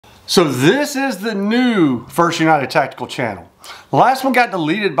So this is the new First United Tactical channel. The last one got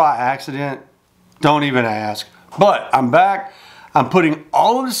deleted by accident. Don't even ask. But I'm back. I'm putting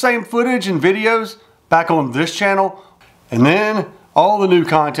all of the same footage and videos back on this channel. And then all the new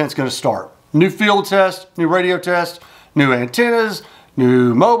content's gonna start. New field test, new radio test, new antennas,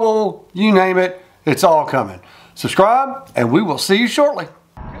 new mobile, you name it, it's all coming. Subscribe and we will see you shortly.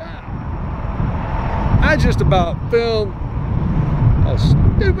 I just about filmed a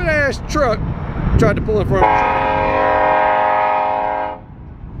stupid ass truck tried to pull in front of a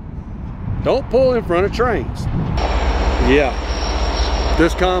train. Don't pull in front of trains. Yeah,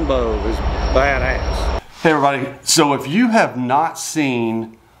 this combo is badass. Hey everybody, so if you have not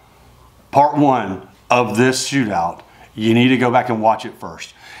seen part one of this shootout, you need to go back and watch it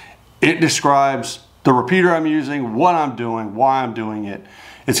first. It describes the repeater I'm using, what I'm doing, why I'm doing it.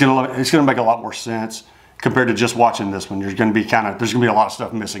 It's gonna make a lot more sense compared to just watching this one. There's gonna be a lot of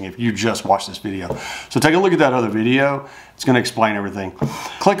stuff missing if you just watch this video. So take a look at that other video. It's gonna explain everything.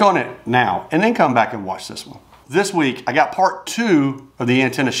 Click on it now and then come back and watch this one. This week, I got part two of the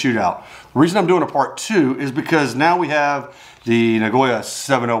antenna shootout. The reason I'm doing a part two is because now we have the Nagoya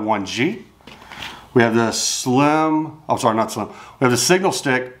 701G. We have the slim, oh sorry, not slim. We have the signal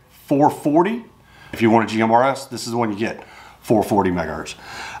stick 440. If you want a GMRS, this is the one you get, 440 megahertz.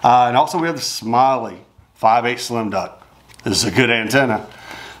 And also we have the Smiley 5/8 slim duck. This is a good antenna.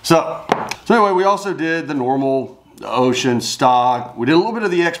 So anyway, we also did the normal Ocean stock. We did a little bit of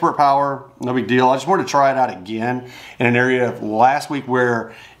the expert power, no big deal. I just wanted to try it out again in an area last week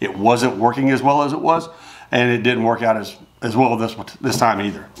where it wasn't working as well as it was, and it didn't work out as well this time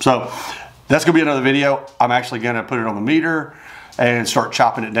either. So that's gonna be another video. I'm actually gonna put it on the meter and start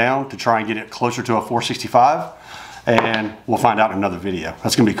chopping it down to try and get it closer to a 465, and we'll find out in another video.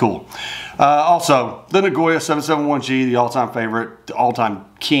 That's gonna be cool. Also, the Nagoya 771G, the all-time favorite, the all-time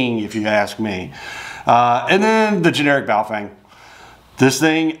king if you ask me. And then the generic Baofeng. This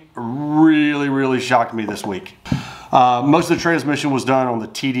thing really shocked me this week. Most of the transmission was done on the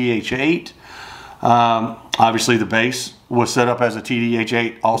TDH8. Obviously the base was set up as a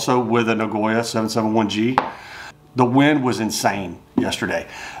TDH8 also with a Nagoya 771G. The wind was insane yesterday.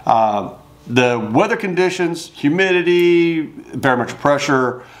 The weather conditions, humidity, barometric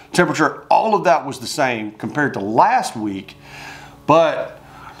pressure, temperature, all of that was the same compared to last week, but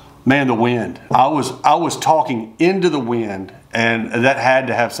man, the wind. I was talking into the wind, and that had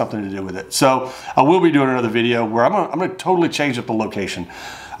to have something to do with it. So I will be doing another video where I'm gonna totally change up the location.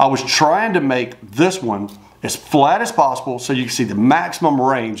 I was trying to make this one as flat as possible so you can see the maximum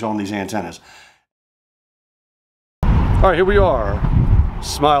range on these antennas. All right, here we are.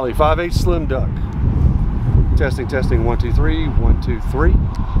 Smiley 5/8 slim duck. Testing, 1, 2, 3, 1, 2, 3.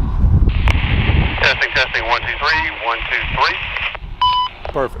 Testing, 1, 2, 3, 1, 2, 3.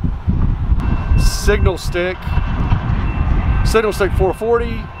 Perfect. Signal stick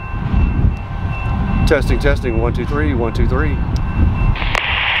 440. Testing, 1, 2, 3, 1, 2, 3.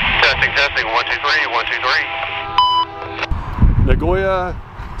 Testing, 1, 2, 3, 1, 2, 3. Nagoya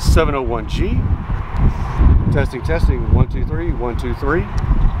 701G. Testing, 1, 2, 3, 1, 2, 3.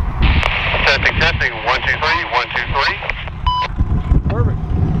 Testing, 1, 2, 3, 1, 2, 3. Perfect.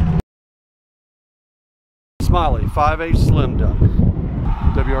 Smiley 5/8 slim duck.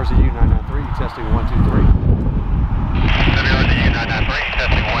 WRZU 993, testing 1, 2, 3. WRZU 993,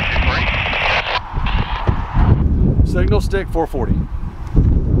 testing 1, 2, 3. Signal stick 440.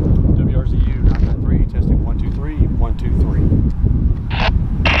 WRZU 993, testing 1, 2, 3, 1, 2, 3.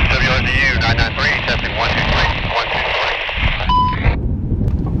 WRZU 993, testing 1, 2, 3, 1, 2, 3.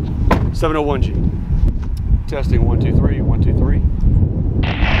 701G. Testing 1, 2, 3, 1, 2, 3.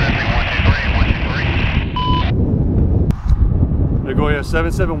 Testing 1, 2, 3, 1, 2, 3. Nagoya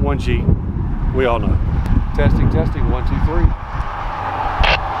 771G, we all know. Testing, 1, 2, 3. Testing, 1, 2,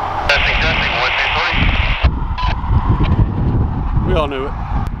 3. We all knew it.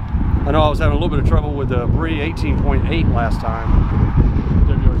 I know I was having a little bit of trouble with the Bree 18.8 last time.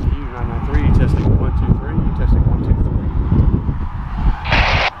 WRZU 993, testing 1, 2, 3, testing 1, 2, 3.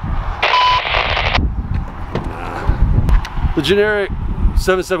 The generic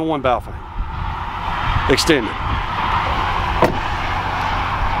 771 Baofeng. Extended.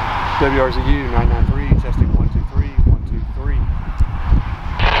 WRZU 993, testing 1, 2, 3, 1, 2, 3.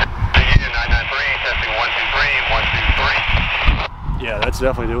 WRZU 993, testing 1, 2, 3, 1, 2, 3. Yeah, that's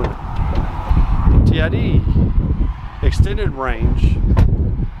definitely doing it. TID, extended range,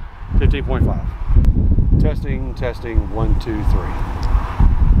 15.5. Testing, 1, 2, 3.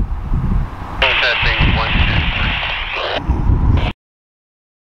 Testing, 1, 2, 3.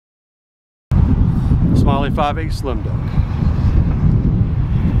 Smiley 5/8 slim duck.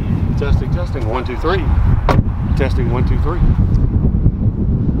 Testing, testing, 1, 2, 3. Testing, 1, 2, 3.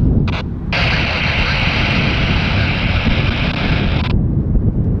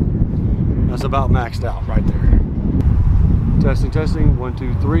 That's about maxed out right there. Testing, testing, 1,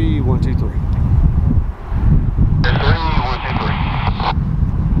 2, 3, 1, 2, 3. 1, 2,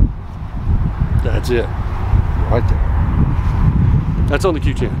 3. That's it. Right there. That's on the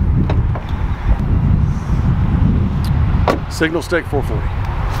Q10. Signal stick 440.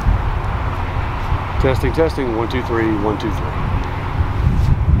 Testing, testing, 1, 2, 3, 1, 2, 3.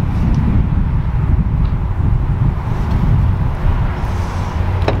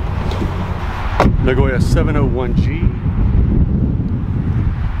 Nagoya 701G.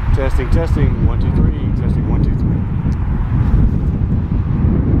 Testing, testing, 1, 2, 3, testing, 1, 2, 3.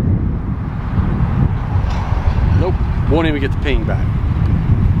 Nope, won't even get the ping back.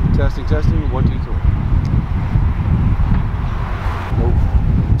 Testing, testing, 1, 2, 3. Nope.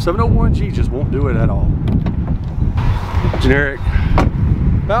 701G just won't do it at all. Generic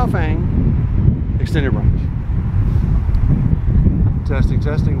Baofeng extended range. Testing,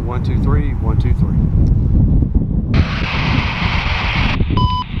 testing, 1, 2, 3, 1, 2, 3.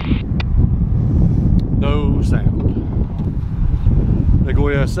 No sound.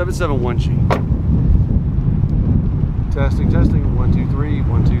 Nagoya 771G. Testing, testing, 1, 2, 3,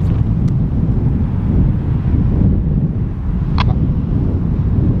 1, 2, 3.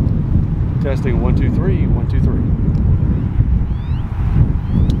 Testing, 1, 2, 3, 1, 2, 3.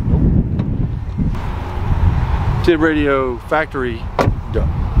 Nope. Tidradio factory duck.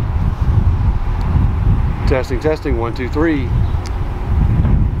 Testing, testing, 1, 2, 3.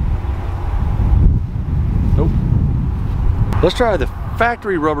 Nope. Let's try the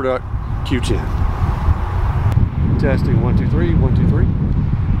factory rubber duck Q10. Testing, 1, 2, 3, 1, 2, 3.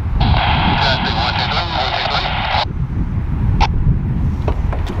 Testing, 1, 2, 3, 1, 2, 3.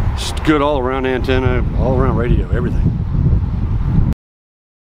 Just good all around antenna, all around radio, everything.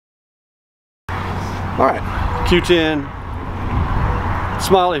 All right, Q10,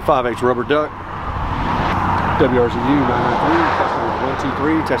 Smiley 5/8 rubber duck, WRZU 993, testing 1, 2,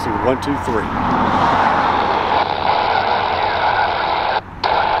 3, testing 1, 2,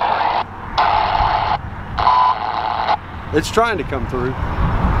 3. It's trying to come through.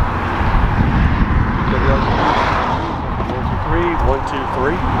 1, 2,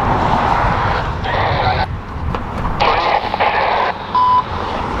 3.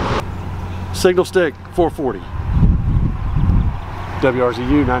 Signal stick 440.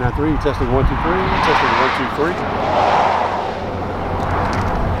 WRZU 993, testing 1, 2, 3, testing 1, 2, 3.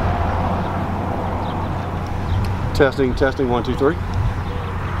 Testing, testing, 1, 2, 3.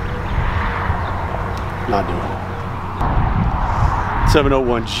 Not doing it.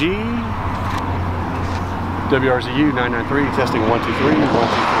 701G. WRZU 993, testing 1, 2, 3, 1, 2,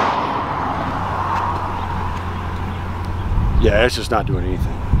 3. Yeah, it's just not doing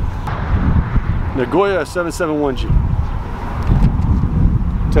anything. Nagoya 771G.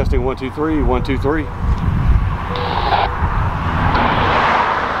 Testing 1, 2, 3, 1, 2, 3.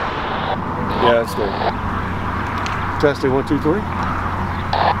 Yeah, it's there. Testing 1, 2, 3.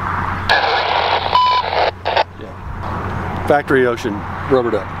 Yeah. Factory ocean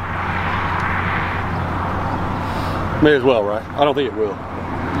rubber duck. May as well, right? I don't think it will.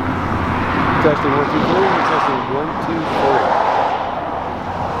 Testing 1, 2, 3. Testing 1, 2, 3.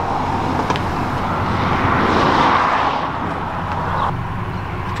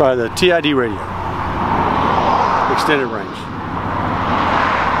 Try the Tidradio extended range.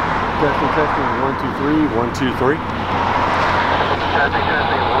 Testing, testing, 1, 2, 3, 1, 2, 3. Testing,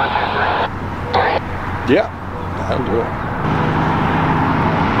 testing, 1, 2, 3. Yeah, that'll do it.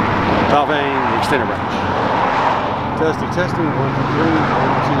 Baofeng extended range. Testing, testing, 1, 2, 3,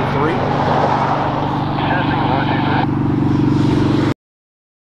 1, 2, 3. Testing, 1, 2,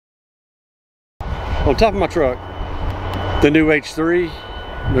 3. On top of my truck, the new H3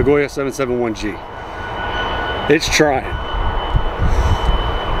 Nagoya 771G. It's trying.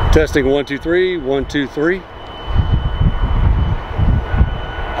 Testing 1, 2, 3, 1, 2, 3.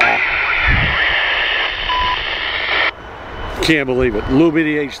 Can't believe it. Little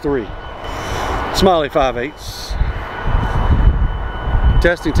bitty H3. Smiley 5/8.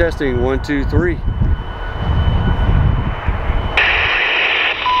 Testing, testing, 1, 2, 3.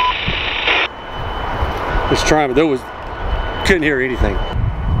 It's trying, but there was, couldn't hear anything.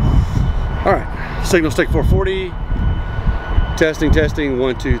 All right, signal stick 440. Testing, testing,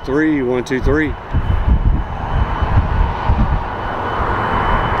 1, 2, 3, 1, 2, 3.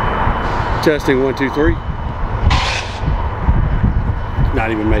 Testing, 1, 2, 3.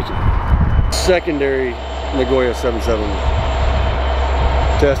 Not even making it. Secondary Nagoya 771.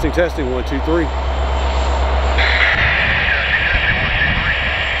 Testing, testing, 1, 2, 3.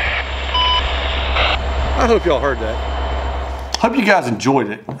 I hope y'all heard that. Hope you guys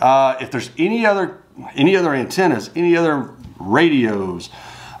enjoyed it. If there's any other antennas, any other radios,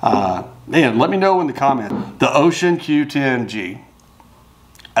 man, let me know in the comments. The Ocean Q10G,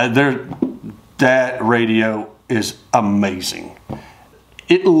 that radio is amazing.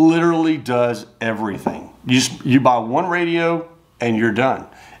 It literally does everything. You buy one radio and you're done.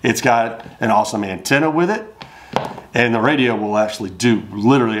 It's got an awesome antenna with it, and the radio will actually do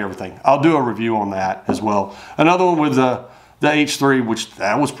literally everything. I'll do a review on that as well. Another one with the H3, which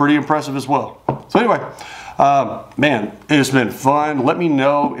that was pretty impressive as well. So anyway, man, it's been fun. Let me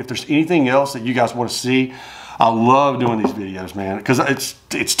know if there's anything else that you guys want to see. I love doing these videos, man, because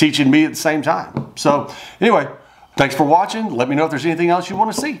it's teaching me at the same time. So anyway, thanks for watching. Let me know if there's anything else you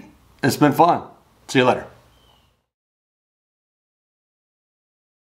want to see. It's been fun. See you later.